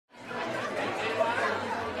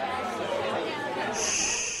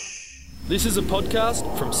This is a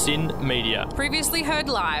podcast from SYN Media. Previously heard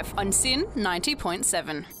live on SYN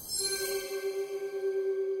 90.7.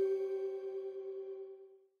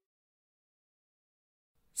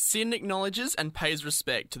 SYN acknowledges and pays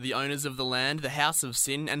respect to the owners of the land the House of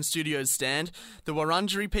SYN and studios stand, the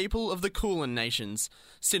Wurundjeri people of the Kulin Nations.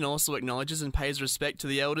 SYN also acknowledges and pays respect to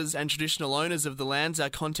the elders and traditional owners of the lands our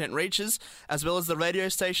content reaches, as well as the radio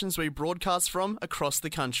stations we broadcast from across the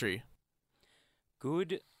country.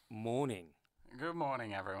 Good morning. Good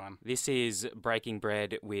morning, everyone. This is Breaking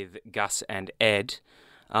Bread with Gus and Ed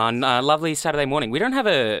on a lovely Saturday morning. We don't have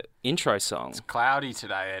a intro song. It's cloudy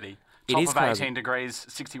today, Eddie. It Top is of cloudy. 18 degrees,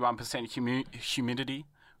 61% humidity,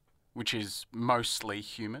 which is mostly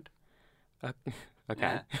humid.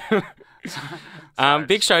 Okay. So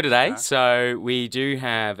Big show today. you know. So we do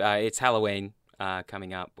have, it's Halloween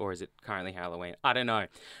coming up, or is it currently Halloween? I don't know.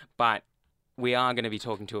 But we are going to be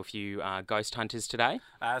talking to a few ghost hunters today.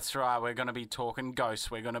 That's right. We're going to be talking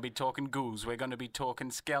ghosts. We're going to be talking ghouls. We're going to be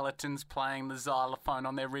talking skeletons playing the xylophone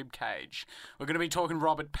on their rib cage. We're going to be talking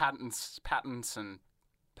Robert Pattinson.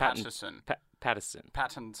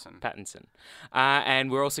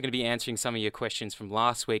 And we're also going to be answering some of your questions from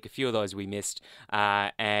last week, a few of those we missed,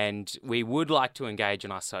 and we would like to engage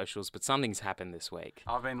on our socials, but something's happened this week.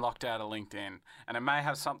 I've been locked out of LinkedIn, and it may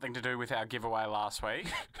have something to do with our giveaway last week,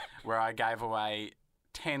 where I gave away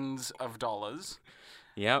tens of dollars.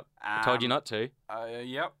 Yep, I told you not to.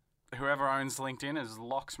 Yep. Whoever owns LinkedIn has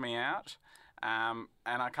locked me out. And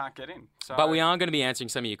I can't get in. So, But we are going to be answering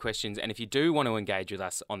some of your questions, and if you do want to engage with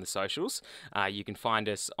us on the socials, you can find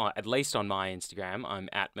us, at least on my Instagram. I'm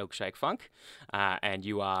at MilkshakeFunk, and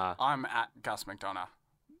you are... I'm at Gus McDonough.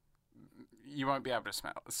 You won't be able to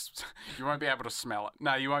smell it. You won't be able to smell it.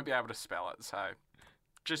 No, you won't be able to spell it, so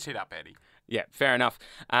just hit up Eddie. Yeah, fair enough.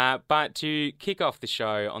 But to kick off the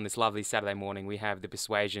show on this lovely Saturday morning, we have The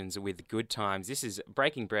Persuasions with Good Times. This is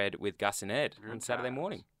Breaking Bread with Gus and Ed on Saturday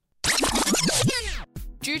morning.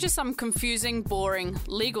 Due to some confusing, boring,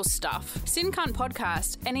 legal stuff, SYN can't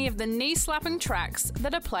podcast any of the knee-slapping tracks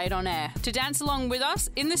that are played on air. To dance along with us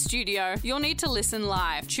in the studio, you'll need to listen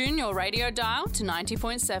live. Tune your radio dial to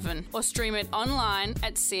 90.7 or stream it online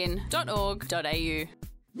at syn.org.au.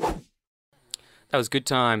 That was Good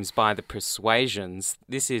Times by The Persuasions.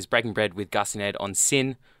 This is Breaking Bread with Gus and Ed on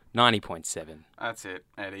SYN 90.7. That's it,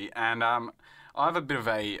 Eddie. And I have a bit of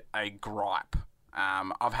a gripe.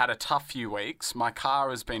 I've had a tough few weeks. My car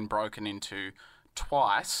has been broken into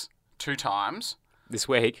two times. This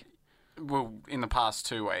week? Well, in the past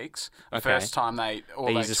 2 weeks. The Okay. first time they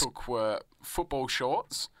took were football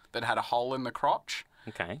shorts that had a hole in the crotch.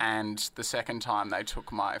 Okay. And the second time they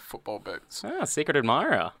took my football boots. Ah, secret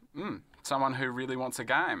admirer. Someone who really wants a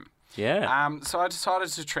game. Yeah. So I decided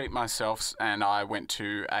to treat myself and I went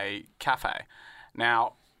to a cafe.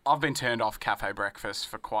 Now, I've been turned off cafe breakfast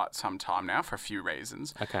for quite some time now for a few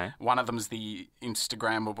reasons. Okay. One of them's the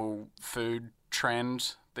Instagrammable food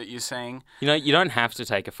trend that you're seeing. You know, you don't have to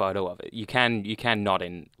take a photo of it. You can not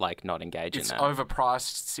engage It's in that.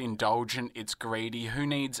 overpriced, it's indulgent, it's greedy. Who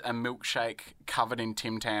needs a milkshake covered in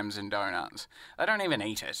Tim Tams and donuts? They don't even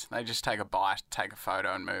eat it. They just take a bite, take a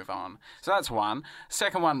photo and move on. So that's one.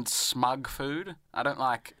 Second one, smug food. I don't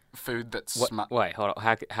like food that's smug. Wait, hold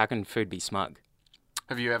on. How can food be smug?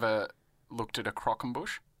 Have you ever looked at a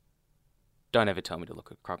Crockenbush? Don't ever tell me to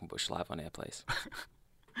look at Crockenbush live on air, please.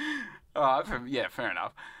 Yeah, fair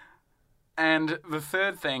enough. And the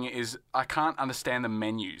third thing is I can't understand the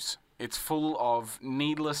menus. It's full of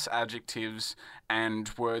needless adjectives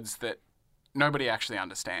and words that nobody actually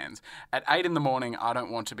understands. At 8 in the morning, I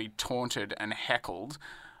don't want to be taunted and heckled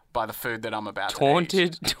by the food that I'm about to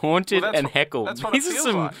eat. Taunted Well, and heckled. that's what These it are feels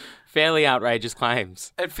some like. fairly outrageous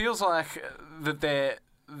claims. It feels like that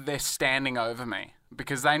they're standing over me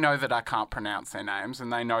because they know that I can't pronounce their names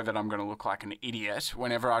and they know that I'm going to look like an idiot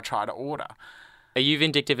whenever I try to order. Are you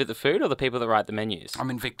vindictive at the food or the people that write the menus?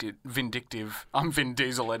 I'm vindictive. I'm Vin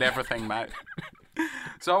Diesel at everything, mate.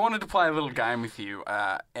 So I wanted to play a little game with you,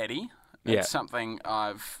 Eddie. It's Yeah. something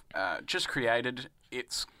I've just created.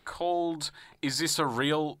 It's called Is This a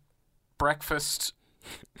Real Breakfast?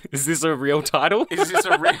 Is this a real title? Is this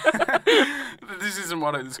a real... This isn't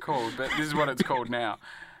what it's called, but this is what it's called now.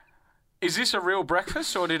 Is this a real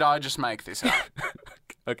breakfast or did I just make this up?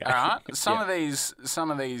 Okay. All right. Some Yeah.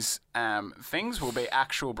 of these things will be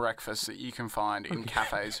actual breakfasts that you can find in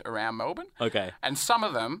cafes around Melbourne. Okay. And some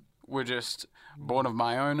of them were just born of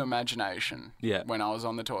my own imagination Yeah. when I was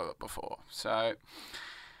on the toilet before. So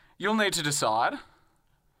you'll need to decide.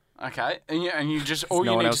 Okay. And you just all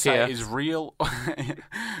no you one need to else say here. is real.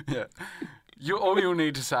 Yeah. All you'll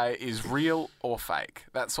need to say is real or fake.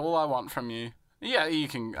 That's all I want from you. Yeah, you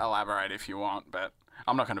can elaborate if you want, but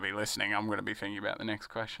I'm not going to be listening. I'm going to be thinking about the next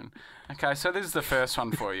question. Okay, so this is the first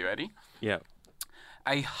one for you, Eddie. Yeah.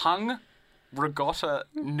 A hung ricotta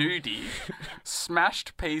nudie,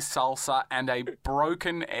 smashed pea salsa, and a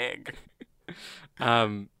broken egg.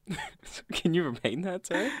 Can you repeat that,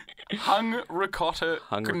 sorry? Hung ricotta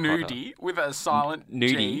nudie with a silent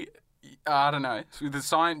Nudie? G. I don't know. With a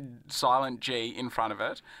silent G in front of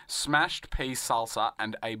it. Smashed pea salsa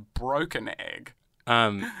and a broken egg.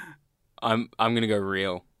 I'm gonna go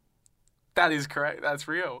real. That is correct. That's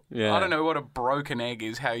real. Yeah. I don't know what a broken egg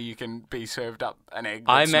is. How you can be served up an egg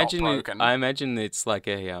I that's imagine not broken. I imagine it's like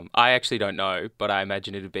a I actually don't know, but I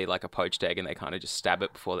imagine it'd be like a poached egg, and they kind of just stab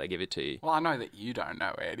it before they give it to you. Well, I know that you don't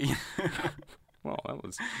know, Eddie. Well, that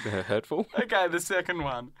was hurtful. Okay, the second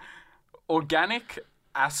one. Organic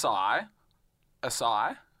acai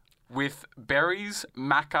with berries,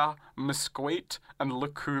 maca, mesquite, and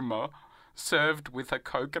lucuma, served with a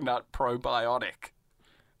coconut probiotic.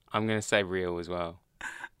 I'm gonna say real as well.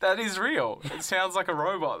 That is real. It sounds like a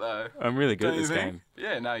robot, though. I'm really good Don't at you this think? game.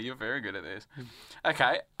 Yeah, no, you're very good at this.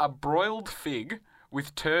 Okay, a broiled fig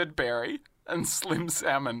with berry and slim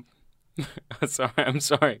salmon. I'm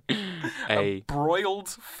sorry. A broiled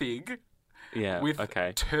fig Yeah. with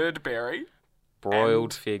okay. berry.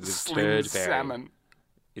 Broiled and fig with slim turd berry. salmon.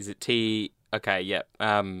 Is it tea? Okay. Yep.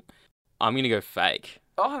 I'm gonna go fake.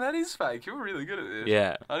 Oh, that is fake. You're really good at this.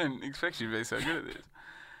 Yeah. I didn't expect you to be so good at this.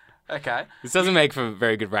 Okay. This doesn't make for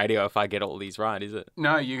very good radio if I get all these right, is it?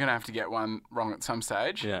 No, you're going to have to get one wrong at some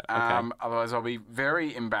stage. Yeah, okay. Otherwise, I'll be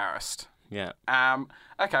very embarrassed. Yeah.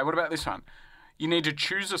 Okay, what about this one? You need to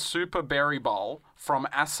choose a super berry bowl from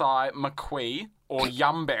acai McQuee or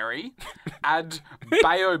yumberry. Add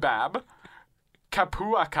baobab,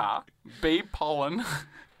 kapuaka, bee pollen,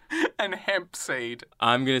 and hemp seed.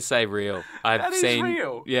 I'm gonna say real. That is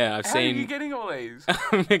real. Yeah, I've How seen. are you getting all these?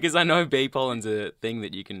 Because I know bee pollen's a thing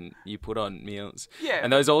that you put on meals. Yeah.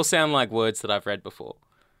 And those all sound like words that I've read before.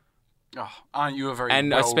 Oh, aren't you a very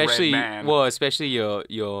And well-read man? especially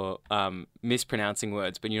you're mispronouncing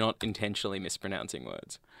words, but you're not intentionally mispronouncing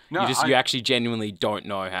words. No, You actually genuinely don't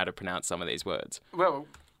know how to pronounce some of these words. Well,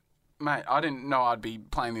 mate, I didn't know I'd be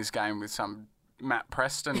playing this game with some Matt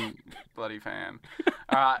Preston bloody fan.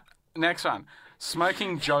 All right, next one.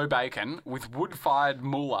 Smoking Joe Bacon with wood-fired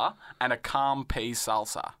moolah and a calm pea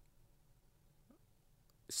salsa.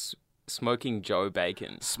 Smoking Joe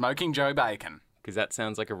Bacon, Smoking Joe Bacon because that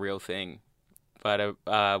sounds like a real thing. But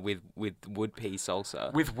with wood pea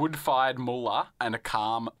salsa. with wood-fired moolah and a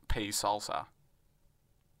calm pea salsa.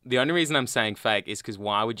 The only reason I'm saying fake is because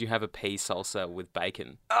why would you have a pea salsa with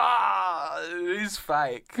bacon? Ah, it is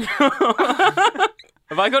fake.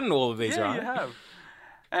 Have I gotten all of these Yeah, right? you have.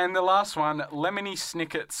 And the last one, Lemony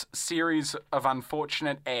Snicket's series of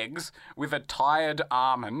unfortunate eggs with a tired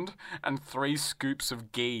almond and 3 scoops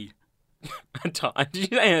of ghee. Did you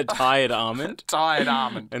say a tired almond? Tired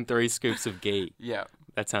almond. And 3 scoops of ghee. Yeah.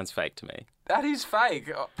 That sounds fake to me. That is fake.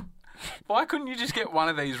 Why couldn't you just get one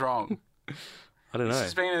of these wrong? I don't This know.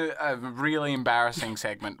 has been a really embarrassing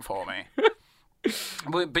segment for me.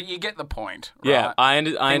 But you get the point, right? Yeah, I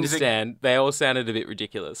Things understand. They all sounded a bit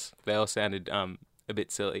ridiculous. They all sounded a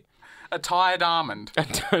bit silly. A tired almond. A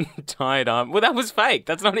tired almond. Well, that was fake.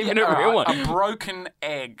 That's not even a All real right, one. A broken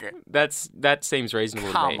egg. That seems reasonable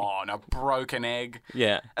to Come me. on, a broken egg.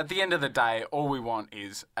 Yeah. At the end of the day, all we want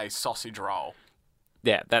is a sausage roll.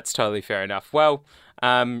 Yeah, that's totally fair enough. Well,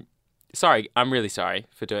 sorry, I'm really sorry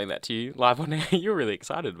for doing that to you live on air. You're really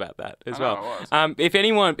excited about that as I know well. I was.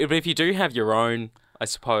 If you do have your own, I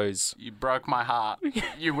suppose, You broke my heart.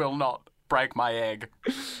 You will not break my egg.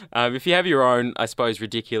 if you have your own, I suppose,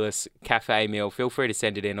 ridiculous cafe meal, feel free to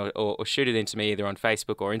send it in or shoot it in to me either on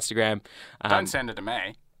Facebook or Instagram. Don't send it to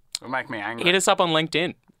me. It'll make me angry. Hit us up on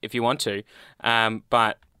LinkedIn if you want to.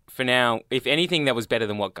 But for now, if anything that was better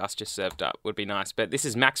than what Gus just served up would be nice. But this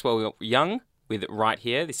is Maxwell Young with Right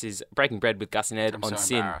Here. This is Breaking Bread with Gus and Ed I'm on so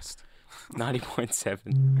Sin embarrassed.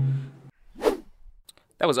 90.7.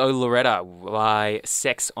 That was O Loretta by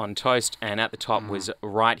Sex on Toast, and at the top was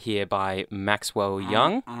Right Here by Maxwell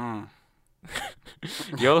Young.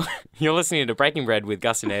 You're listening to Breaking Bread with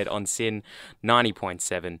Gus and Ed on Sin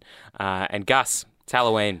 90.7. And Gus, it's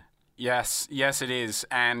Halloween. Yes, it is.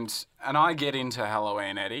 And I get into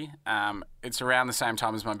Halloween, Eddie. It's around the same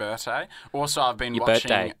time as my birthday. Also, I've been Your watching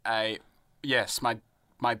birthday? Yes,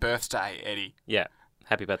 my birthday, Eddie. Yeah,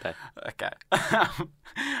 happy birthday. Okay.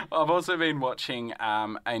 I've also been watching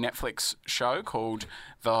a Netflix show called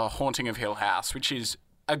The Haunting of Hill House, which is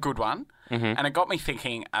a good one. Mm-hmm. And it got me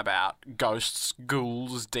thinking about ghosts,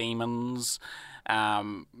 ghouls, demons,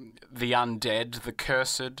 the undead, the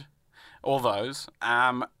cursed, all those.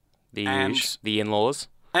 The And- the in-laws.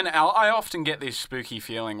 And I often get this spooky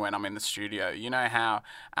feeling when I'm in the studio. You know how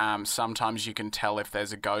sometimes you can tell if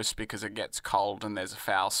there's a ghost because it gets cold and there's a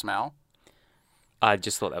foul smell? I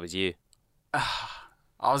just thought that was you.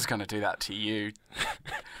 I was going to do that to you.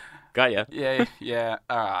 Got ya. Yeah.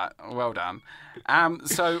 All right. Well done.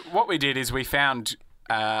 So what we did is we found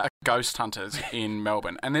ghost hunters in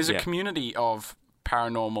Melbourne, and there's a Yeah. community of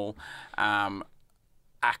paranormal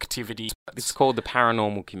activity. It's called the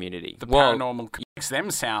paranormal community. The paranormal makes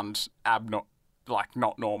them sound not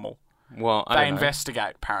normal. Well, I They don't know.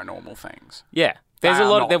 investigate paranormal things. Yeah. There's They a are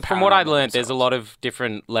lot. not From what I paranormal learned, there's a themselves. lot of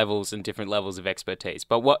different levels and different levels of expertise.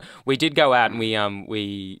 But what we did go out and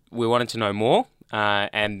we wanted to know more.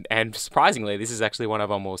 And surprisingly, this is actually one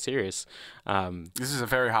of our more serious. This is a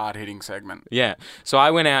very hard-hitting segment. Yeah. So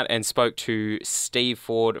I went out and spoke to Steve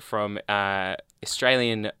Ford from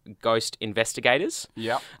Australian Ghost Investigators.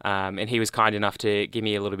 Yep. And he was kind enough to give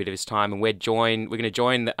me a little bit of his time. And we're going to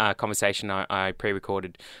join the conversation I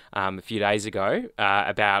pre-recorded a few days ago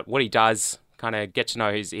about what he does, kind of get to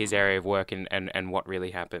know his area of work and what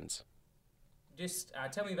really happens. Just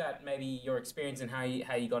tell me about maybe your experience and how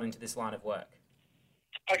you got into this line of work.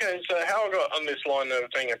 Okay, so how I got on this line of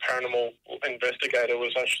being a paranormal investigator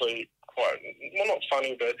was actually quite, well, not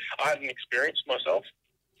funny, but I had an experience myself.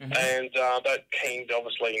 Mm-hmm. And that keened,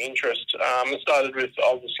 obviously, an interest. It started with,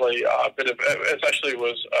 obviously, it actually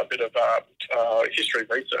was a bit of history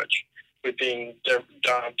research within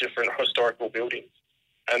different historical buildings.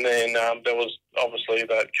 And then there was, obviously,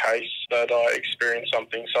 that case that I experienced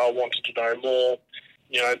something, so I wanted to know more.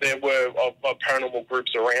 You know, there were paranormal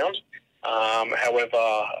groups around. However,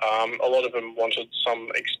 a lot of them wanted some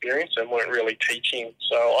experience and weren't really teaching.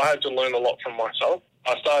 So I had to learn a lot from myself.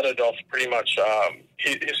 I started off pretty much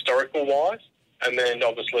historical-wise and then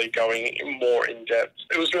obviously going more in-depth.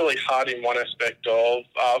 It was really hard in one aspect of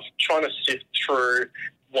trying to sift through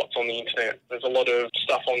what's on the internet. There's a lot of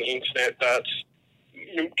stuff on the internet that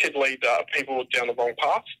could lead people down the wrong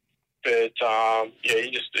path. But,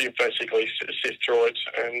 you basically sift through it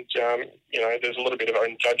and, there's a little bit of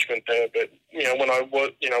own judgment there. But, when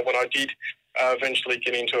I did eventually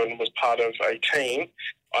get into it and was part of a team,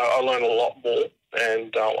 I learned a lot more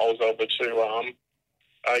and I was able to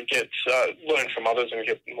learn from others and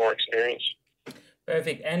get more experience.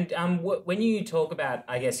 Perfect. And when you talk about,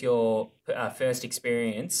 I guess, your first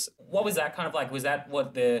experience, what was that kind of like? Was that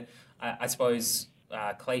what the, I suppose,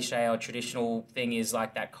 cliche or traditional thing is,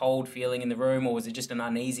 like that cold feeling in the room, or was it just an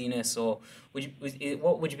uneasiness, or would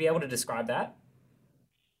you be able to describe that?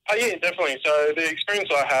 Yeah, definitely. So the experience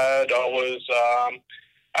I had, I was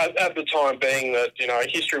at the time being that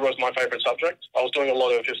history was my favourite subject. I was doing a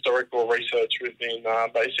lot of historical research within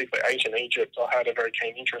basically ancient Egypt. I had a very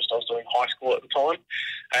keen interest. I was doing high school at the time,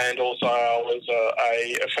 and also I was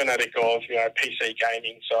a fanatic of PC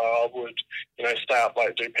gaming. So I would stay up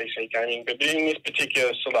late, do PC gaming. But in this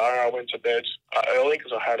particular scenario, I went to bed early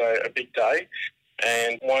because I had a big day,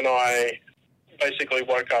 and when I basically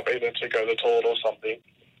woke up either to go to the toilet or something,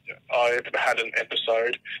 I had an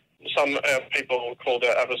episode. Some people call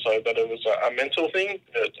that episode that it was a mental thing.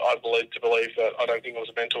 But I believe that I don't think it was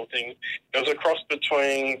a mental thing. It was a cross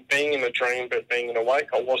between being in a dream but being awake.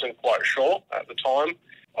 I wasn't quite sure at the time.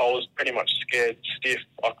 I was pretty much scared, stiff.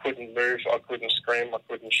 I couldn't move. I couldn't scream. I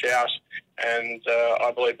couldn't shout. And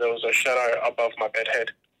I believe there was a shadow above my bed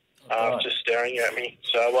head just staring at me.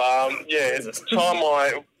 So,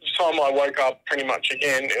 time I woke up pretty much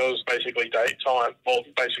again, it was basically daytime. Well,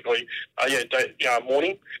 basically,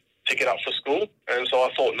 morning to get up for school. And so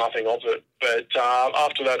I thought nothing of it. But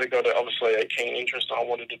after that, it got obviously a keen interest and I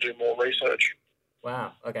wanted to do more research.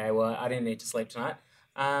 Wow. Okay. Well, I didn't need to sleep tonight.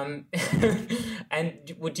 And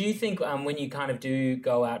do you think when you kind of do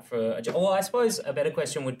go out for a job, well, I suppose a better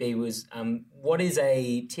question would be what is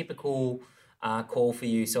a typical call for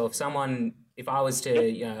you? So if I was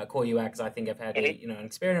to call you out because I think I've had an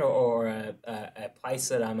experience or a place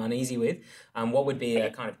that I'm uneasy with, what would be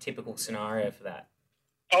a kind of typical scenario for that?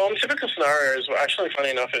 Typical scenarios, actually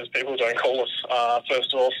funny enough, is people don't call us.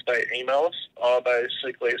 First of all, they email us.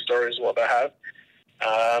 Basically, stories what they have.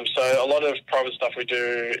 So a lot of private stuff we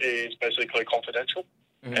do is basically confidential.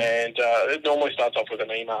 Mm-hmm. And it normally starts off with an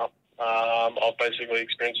email of basically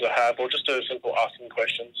experiences I have or just a simple asking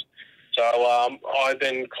questions. So I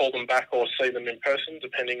then call them back or see them in person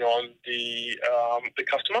depending on the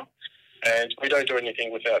customer. And we don't do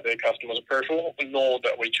anything without their customer's approval, nor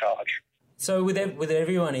that we charge. So with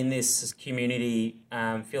everyone in this community,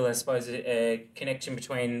 Phil, I suppose a connection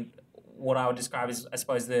between what I would describe as, I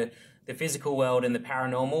suppose, the physical world and the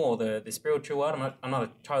paranormal or the spiritual world. I'm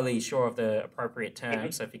not totally sure of the appropriate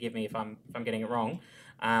term, so forgive me if I'm getting it wrong.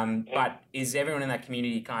 But is everyone in that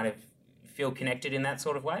community kind of feel connected in that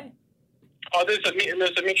sort of way? Oh, there's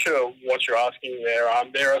a mixture of what you're asking there.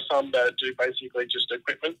 There are some that do basically just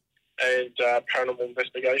equipment and paranormal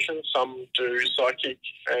investigation. Some do psychic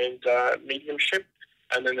and mediumship,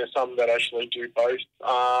 and then there's some that actually do both.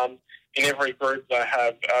 In every group, they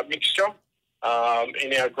have a mixture.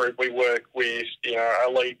 In our group, we work with a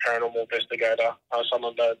lead paranormal investigator,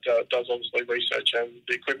 someone that does obviously research and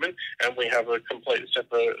the equipment, and we have a complete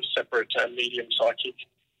separate medium psychic.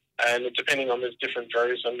 And depending on, there's different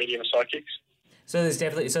various and medium psychics. So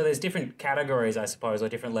there's different categories, I suppose, or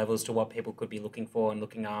different levels to what people could be looking for and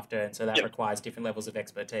looking after, and so that requires different levels of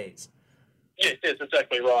expertise. Yes,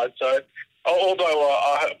 exactly right. So although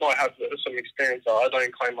I might have some experience, I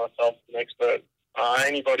don't claim myself as an expert.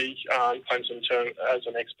 Anybody claims themselves as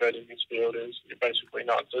an expert in this field is basically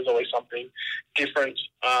not. There's always something different.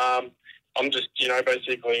 I'm just,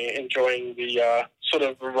 basically enjoying the sort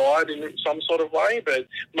of ride in some sort of way, but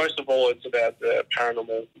most of all, it's about the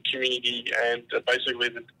paranormal community and basically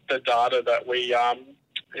the data that we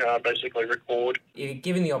basically record.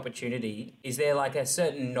 Given the opportunity, is there like a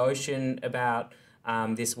certain notion about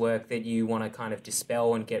this work that you want to kind of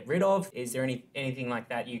dispel and get rid of? Is there anything like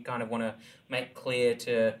that you kind of want to make clear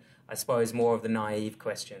to, I suppose, more of the naive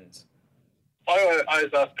questions? I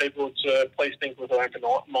always ask people to please think with an open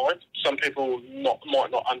mind. Some people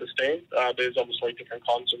might not understand. There's obviously different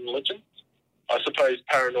kinds of religion. I suppose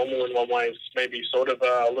paranormal in one way is maybe sort of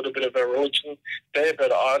a little bit of a religion there,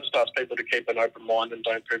 but I just ask people to keep an open mind and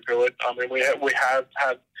don't poo-poo it. I mean, we have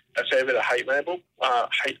had a fair bit of hate mail.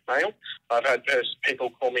 I've had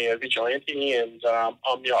people call me a vigilante, and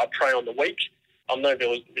I prey on the weak. I'm no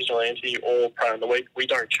vigilante or prey on the weak. We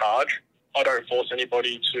don't charge. I don't force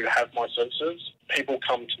anybody to have my services. People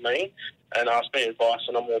come to me and ask me advice,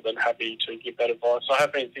 and I'm more than happy to give that advice. I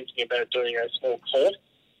have been thinking about doing a small course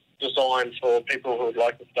designed for people who would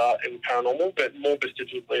like to start in paranormal, but more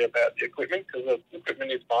specifically about the equipment, because the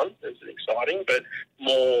equipment is fun, it's exciting, but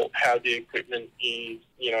more how the equipment is,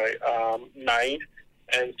 made,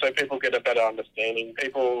 and so people get a better understanding.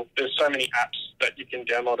 There's so many apps that you can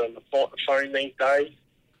download on the phone these days,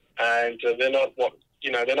 and they're not what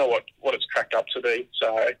it's cracked up to be.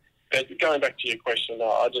 So, but going back to your question,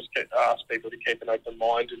 I just ask people to keep an open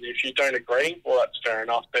mind, and if you don't agree, well, that's fair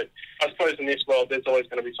enough. But I suppose in this world, there's always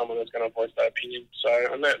going to be someone that's going to voice their opinion.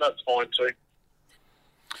 So, and that's fine too.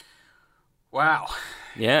 Wow.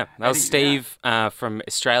 Yeah, that was Steve from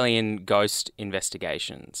Australian Ghost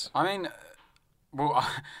Investigations. I mean, well,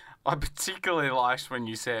 I particularly liked when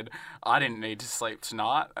you said, I didn't need to sleep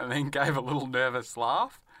tonight, and then gave a little nervous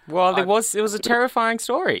laugh. Well, it was a terrifying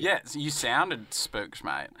story. Yes, you sounded spooked,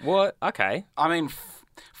 mate. What? Okay. I mean,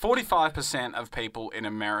 45% of people in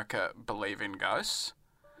America believe in ghosts.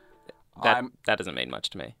 That doesn't mean much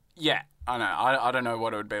to me. Yeah, I know. I don't know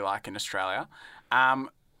what it would be like in Australia.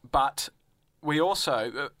 But we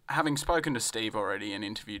also, having spoken to Steve already and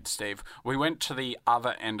interviewed Steve, we went to the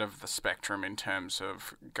other end of the spectrum in terms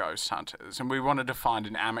of ghost hunters, and we wanted to find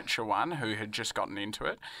an amateur one who had just gotten into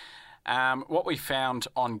it. What we found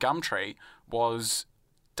on Gumtree was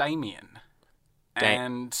Damien.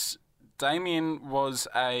 And Damien was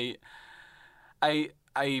a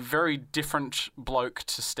very different bloke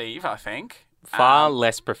to Steve, I think. Far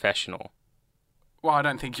less professional. Well, I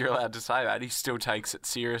don't think you're allowed to say that. He still takes it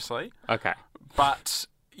seriously. Okay. But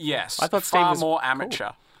yes, I thought far Steve was more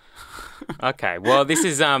amateur. Cool. Okay. Well, this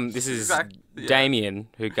is Damien,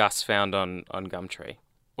 who Gus found on Gumtree.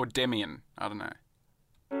 Or Demian, I don't know.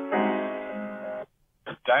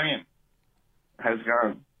 Damien. How's it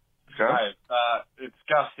going? Hey, it's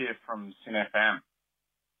Gus here from Sin FM.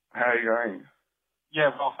 How are you going?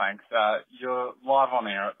 Yeah, well, thanks. You're live on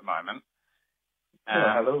air at the moment.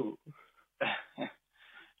 Hello.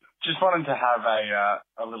 Just wanted to have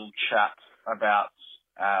a little chat about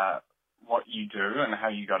what you do and how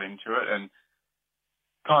you got into it, and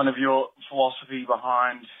kind of your philosophy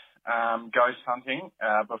behind ghost hunting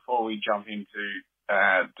before we jump into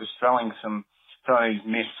dispelling some of these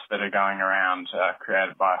myths that are going around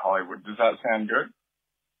created by Hollywood. Does that sound good?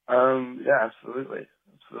 Yeah, absolutely.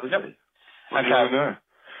 Yep. What do you want to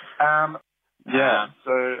know?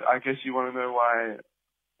 So I guess you want to know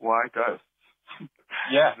why ghosts?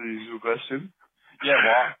 Yeah. The usual question.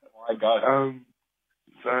 Yeah, why ghosts?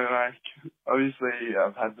 So, obviously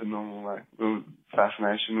I've had the normal, little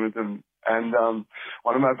fascination with them. And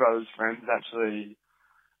one of my brother's friends actually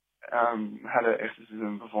had an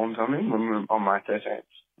exorcism performed on him on my 13th.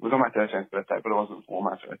 It was on my 13th birthday, but it wasn't for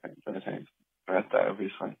my 13th birthday,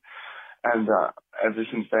 obviously. And ever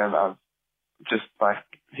since then, I've just, like,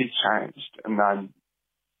 he's changed. And I'm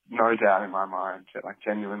no doubt in my mind that, like,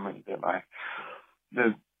 genuinely, that, like,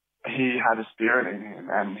 he had a spirit in him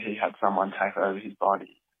and he had someone take over his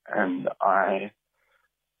body. And I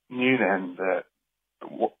knew then that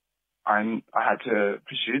I had to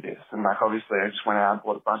pursue this. And, like, obviously I just went out and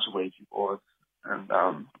bought a bunch of Ouija boards. And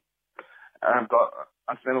I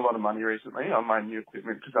spent a lot of money recently on my new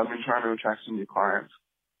equipment because I've been trying to attract some new clients.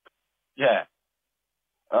 Yeah.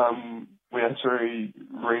 We actually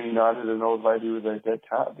reunited an old lady with a dead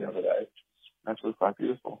cat the other day, which was actually quite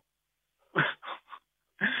beautiful.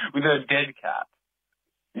 With a dead cat?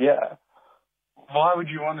 Yeah. Why would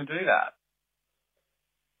you want to do that?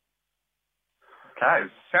 Okay,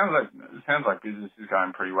 sounds like business is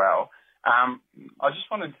going pretty well. I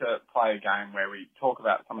just wanted to play a game where we talk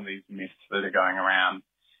about some of these myths that are going around,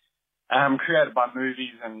 created by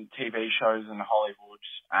movies and TV shows in Hollywood,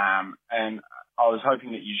 and I was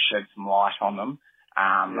hoping that you shed some light on them,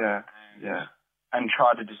 and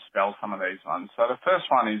try to dispel some of these ones. So the first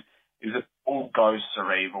one is that all ghosts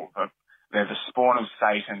are evil, that they're the spawn of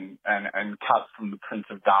Satan and cut from the Prince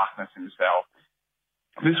of Darkness himself.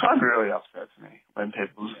 This one really upsets me when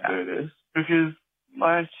people do this, because,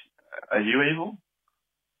 like, are you evil?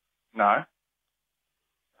 No.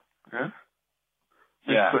 Yeah?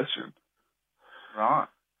 Yeah. Next question. Right.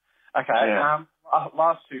 Okay. Yeah.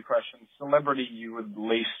 Last two questions. Celebrity you would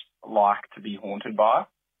least like to be haunted by?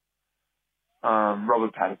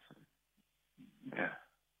 Robert Pattinson. Yeah.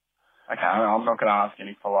 Okay, I'm not going to ask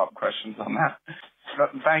any follow-up questions on that.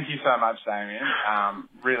 But thank you so much, Damien.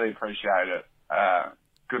 Really appreciate it.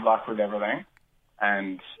 Good luck with everything.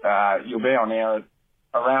 And you'll be on air at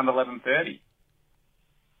around 11:30.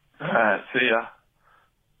 See ya.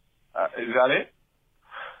 Is that it?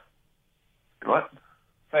 What?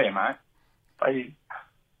 See you, mate. Bye.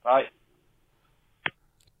 Bye.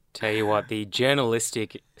 Tell you what, the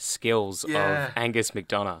journalistic skills of Angus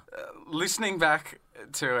McDonough. Listening back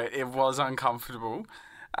to it, it was uncomfortable.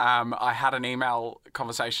 I had an email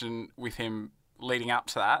conversation with him leading up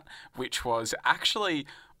to that, which was actually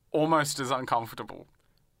almost as uncomfortable.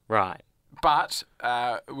 Right. But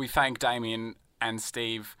we thank Damien and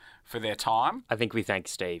Steve for their time. I think we thank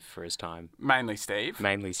Steve for his time. Mainly Steve.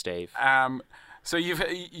 Mainly Steve. So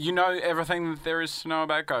you know everything that there is to know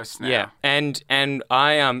about ghosts now. Yeah, and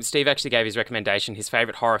I Steve actually gave his recommendation. His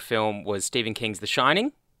favourite horror film was Stephen King's The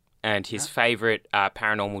Shining, and his favourite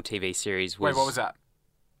paranormal TV series was... Wait, what was that?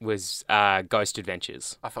 Was Ghost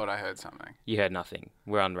Adventures. I thought I heard something. You heard nothing.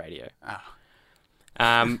 We're on radio.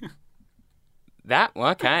 Oh.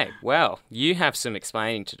 Okay. Well, you have some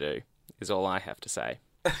explaining to do, is all I have to say.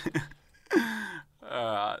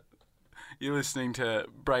 You're listening to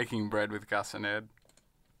Breaking Bread with Gus and Ed.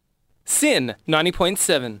 Sin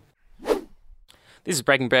 90.7. This is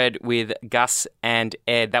Breaking Bread with Gus and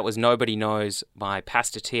Ed. That was Nobody Knows by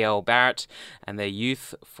Pastor T.L. Barrett and their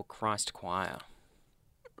Youth for Christ Choir.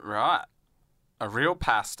 Right. A real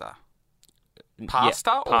pasta.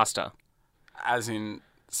 Pasta? Yeah, pasta. As in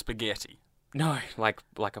spaghetti? No, like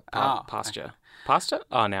a pasture. Okay. Pasta?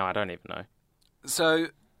 Oh, no, I don't even know. So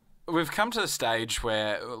we've come to the stage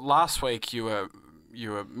where last week you were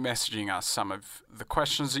messaging us some of the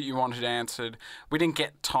questions that you wanted answered. We didn't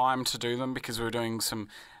get time to do them because we were doing some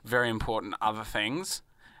very important other things.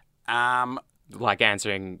 Like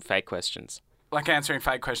answering fake questions.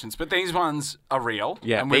 But these ones are real.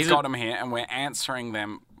 Yeah, and we've got them here, and we're answering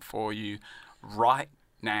them for you right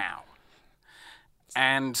now.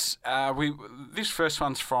 And this first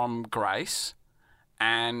one's from Grace,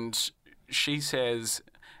 and she says,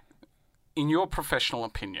 in your professional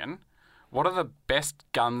opinion, what are the best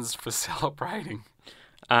guns for celebrating?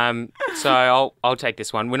 So I'll take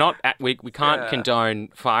this one. We're not we can't condone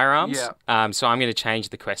firearms. Yeah. So I'm going to change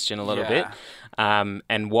the question a little bit.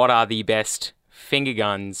 And what are the best finger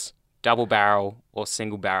guns, double barrel or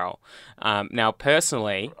single barrel? Now,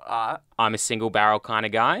 personally, I'm a single barrel kind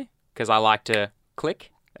of guy because I like to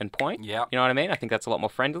click and point. Yeah. You know what I mean? I think that's a lot more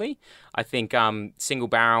friendly. I think single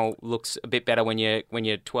barrel looks a bit better when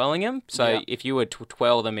you're twirling them. So if you were to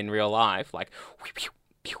twirl them in real life, like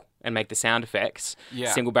and make the sound effects,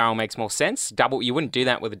 single barrel makes more sense. You wouldn't do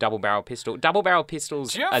that with a double barrel pistol. Double barrel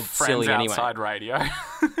pistols are silly anyway. Outside radio?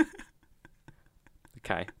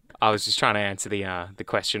 Okay. I was just trying to answer the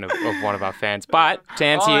question of one of our fans. But to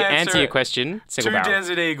answer your question, single barrel. 2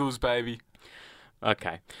 Desert Eagles, baby.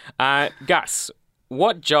 Okay. Gus,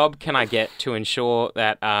 what job can I get to ensure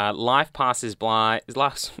that life passes by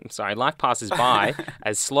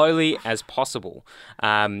as slowly as possible?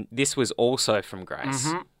 This was also from Grace.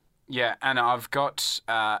 Mm-hmm. Yeah, and I've got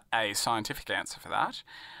a scientific answer for that.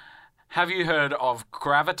 Have you heard of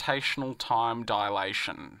gravitational time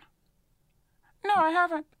dilation? No, I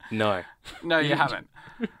haven't. No. No, you haven't.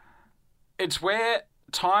 It's where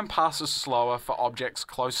time passes slower for objects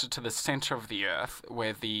closer to the centre of the Earth,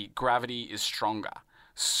 where the gravity is stronger.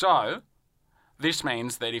 So, this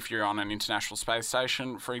means that if you're on an International Space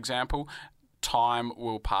Station, for example, time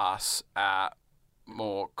will pass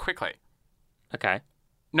more quickly. Okay.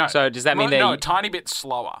 No. So does that mean no, a tiny bit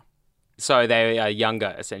slower. So they are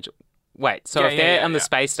younger, essentially? Wait, so if they're on the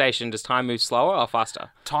space station, does time move slower or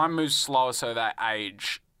faster? Time moves slower, so they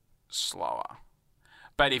age slower.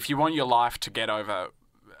 But if you want your life to get over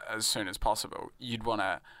as soon as possible, you'd want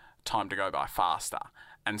time to go by faster.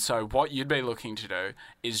 And so what you'd be looking to do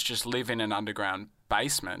is just live in an underground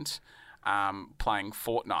basement playing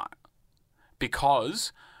Fortnite.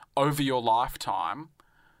 Because over your lifetime,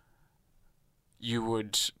 you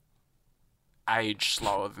would age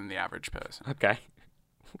slower than the average person. Okay.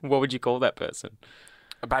 What would you call that person?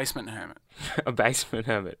 A basement hermit. A basement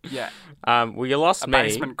hermit. Yeah. Well, you lost me. A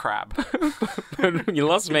basement crab. You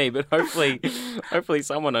lost me, but hopefully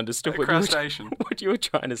someone understood what you were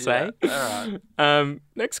trying to say. Yeah. All right.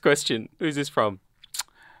 Next question. Who's this from?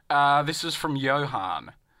 This is from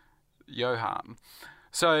Johan.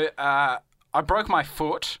 So, I broke my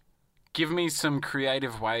foot. Give me some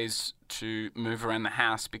creative ways to move around the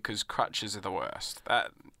house because crutches are the worst.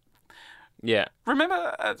 Yeah.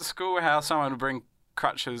 Remember at school how someone would bring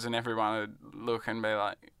crutches and everyone would look and be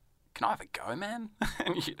like, "Can I have a go, man?"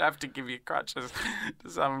 And you'd have to give your crutches to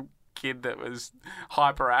some kid that was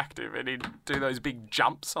hyperactive and he'd do those big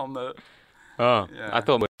jumps on the... Oh, yeah. I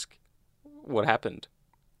thought what happened.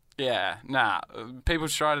 Yeah, nah. People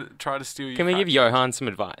try to steal your Can we give Johan some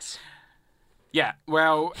advice? Yeah,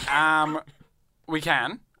 well, we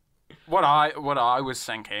can. What I was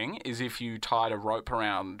thinking is if you tied a rope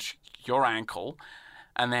around your ankle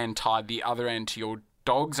and then tied the other end to your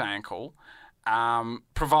dog's ankle,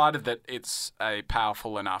 provided that it's a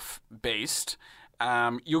powerful enough beast,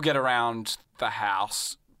 you'll get around the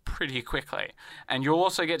house pretty quickly. And you'll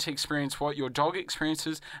also get to experience what your dog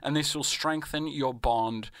experiences, and this will strengthen your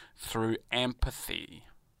bond through empathy.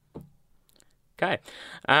 Okay.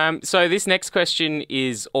 So this next question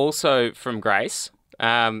is also from Grace.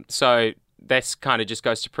 So this kind of just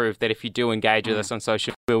goes to prove that if you do engage with us on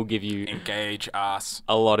social, we'll give you... Engage us.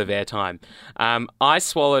 ...a lot of airtime. I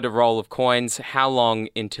swallowed a roll of coins. How long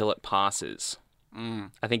until it passes?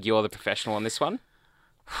 I think you're the professional on this one.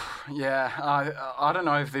 Yeah, I don't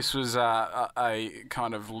know if this was a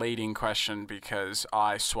kind of leading question because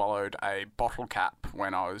I swallowed a bottle cap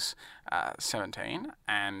when I was 17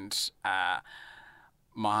 and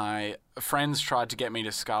my friends tried to get me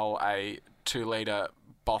to scull a 2-litre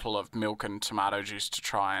bottle of milk and tomato juice to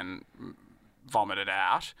try and vomit it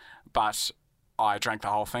out, but I drank the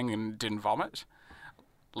whole thing and didn't vomit.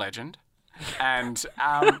 Legend. And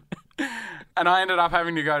and I ended up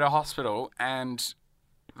having to go to hospital and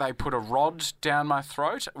they put a rod down my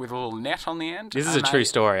throat with a little net on the end. This is a true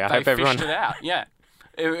story. I hope everyone... fished it out, yeah.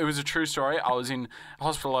 It was a true story. I was in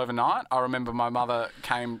hospital overnight. I remember my mother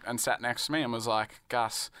came and sat next to me and was like,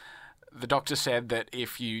 "Gus, the doctor said that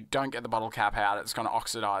if you don't get the bottle cap out, it's going to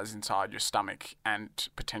oxidise inside your stomach and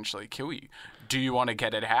potentially kill you. Do you want to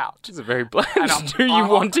get it out?" It's a very blunt. Do you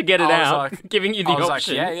want to get it out? Like, giving you the option. I was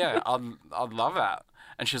like, yeah, I'd love that.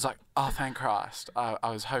 And she was like, "Oh, thank Christ.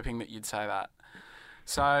 I was hoping that you'd say that."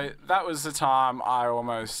 So that was the time I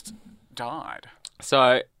almost died.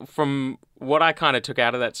 So from what I kind of took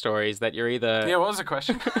out of that story is that you're either... Yeah, what was the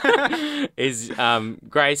question? is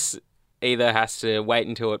Grace either has to wait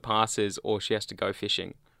until it passes or she has to go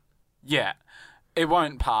fishing. Yeah. It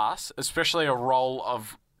won't pass, especially a roll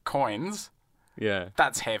of coins. Yeah.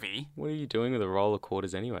 That's heavy. What are you doing with a roll of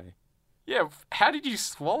quarters anyway? Yeah, how did you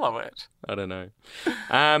swallow it? I don't know.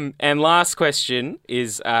 And last question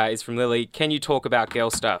is from Lily. Can you talk about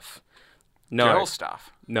girl stuff? No. Girl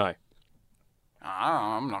stuff? No. Oh,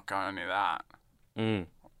 I'm not going near that.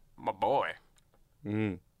 My boy.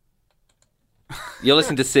 You're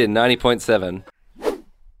listening to Sin 90.7.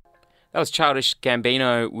 That was Childish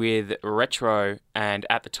Gambino with Retro, and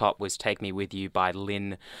at the top was Take Me With You by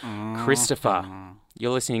Lynn Christopher.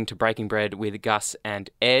 You're listening to Breaking Bread with Gus and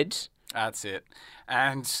Ed. That's it.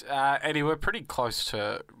 And Eddie, we're pretty close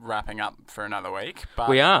to wrapping up for another week. But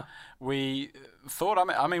we are. We thought,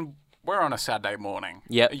 I mean, we're on a Saturday morning.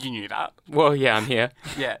 Yeah. You knew that. Well, yeah, I'm here.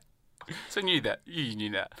 Yeah. So you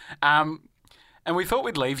knew that. And we thought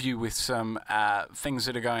we'd leave you with some things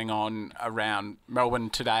that are going on around Melbourne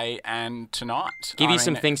today and tonight. Give you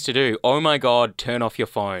some things to do. Oh my God, turn off your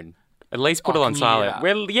phone. At least put it on can you hear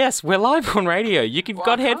silent. that? We're live on radio. You've Well,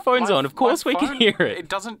 got I can't- headphones my- on. Of course my we can phone, hear it. It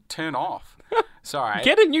doesn't turn off. Sorry.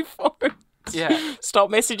 Get a new phone. Yeah. Stop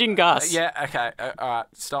messaging Gus. Yeah, okay. All right,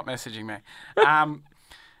 stop messaging me.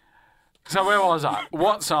 So where was I?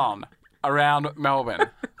 What's on around Melbourne?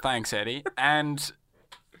 Thanks, Eddie. And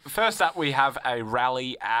first up, we have a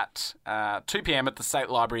rally at 2 p.m. at the State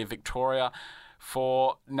Library of Victoria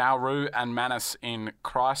for Nauru and Manus in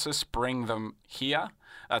crisis. Bring them here.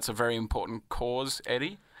 That's a very important cause,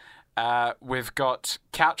 Eddie. We've got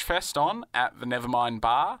Couchfest on at the Nevermind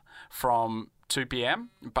Bar from 2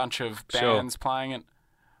 p.m. A bunch of bands playing it.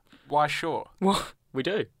 Why, sure. Well, we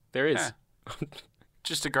do. There is. Yeah.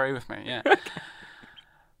 Just agree with me, yeah.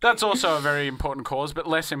 That's also a very important cause, but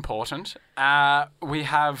less important. We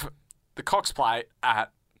have the Cox Plate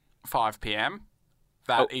at 5 p.m.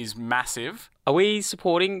 That is massive. Are we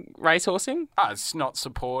supporting racehorsing? It's not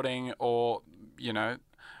supporting or,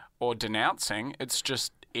 or denouncing. It's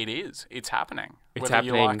just, it is. It's happening. It's whether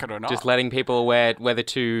happening. you like it or not. Just letting people aware whether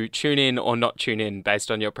to tune in or not tune in based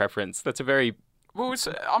on your preference. That's a very... Well,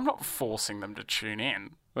 I'm not forcing them to tune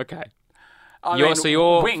in. Okay. Winks,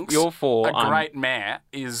 you're for... a great mare,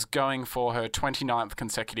 is going for her 29th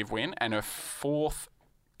consecutive win and her 4th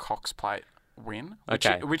Cox Plate win.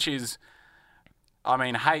 Which is,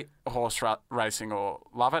 hate horse racing or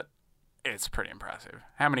love it, it's pretty impressive.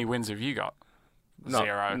 How many wins have you got?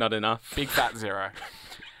 Zero. Not enough. Big fat zero.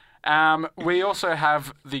 We also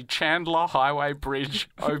have the Chandler Highway Bridge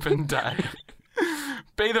Open Day.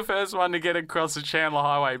 Be the first one to get across the Chandler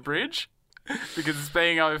Highway Bridge because it's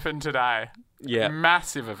being open today. Yeah.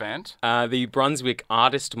 Massive event. The Brunswick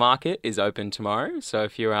Artist Market is open tomorrow. So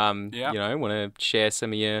if you're, want to share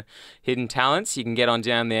some of your hidden talents, you can get on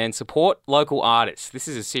down there and support local artists. This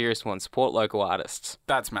is a serious one. Support local artists.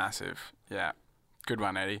 That's massive. Yeah. Good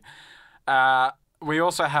one, Eddie. We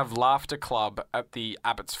also have Laughter Club at the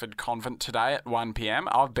Abbotsford Convent today at 1 p.m.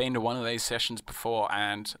 I've been to one of these sessions before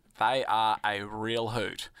and they are a real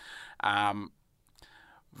hoot.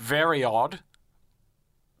 Very odd,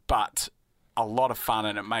 but a lot of fun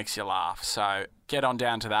and it makes you laugh. So get on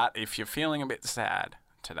down to that if you're feeling a bit sad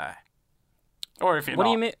today. Or if you're not. What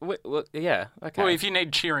do you mean? Yeah, okay. Well, if you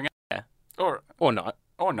need cheering up. Yeah. Or not.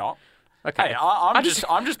 Or not. Okay. Hey, I'm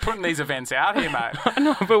just putting these events out here, mate. I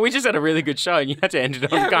know, but we just had a really good show and you had to end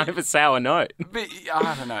it on kind of a sour note. But,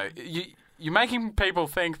 I don't know. You're making people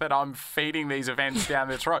think that I'm feeding these events down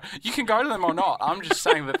their throat. You can go to them or not. I'm just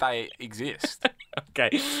saying that they exist.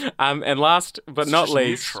 Okay. And last but not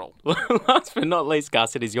least,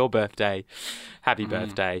 Gus, it is your birthday. Happy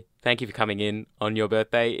birthday. Thank you for coming in on your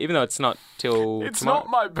birthday, even though it's not till It's tomorrow. not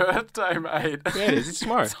my birthday, mate. Yeah, it is. It's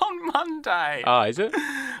tomorrow. It's on Monday. Oh, is it?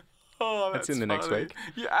 Oh, that's in the next funny. week.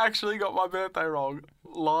 You actually got my birthday wrong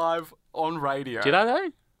live on radio. Did I though?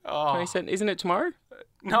 Oh. 27th, isn't it tomorrow?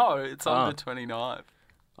 No, it's on the 29th.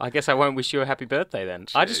 I guess I won't wish you a happy birthday then.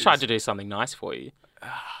 I just tried to do something nice for you.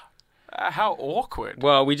 How awkward.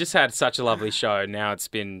 Well, we just had such a lovely show. Now it's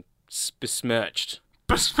been besmirched.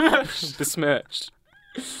 Besmirched.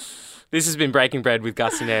 This has been Breaking Bread with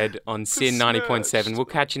Gus and Ed on Sin 90.7. We'll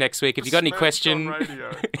catch you next week. If you got any question,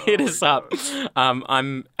 hit us up.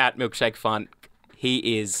 I'm at Milkshake Fun.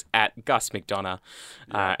 He is at Gus McDonough.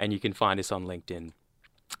 And you can find us on LinkedIn.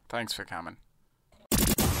 Thanks for coming.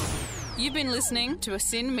 You've been listening to a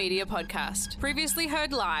Sin Media podcast, previously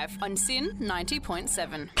heard live on Sin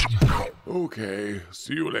 90.7. Okay,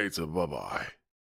 see you later. Bye-bye.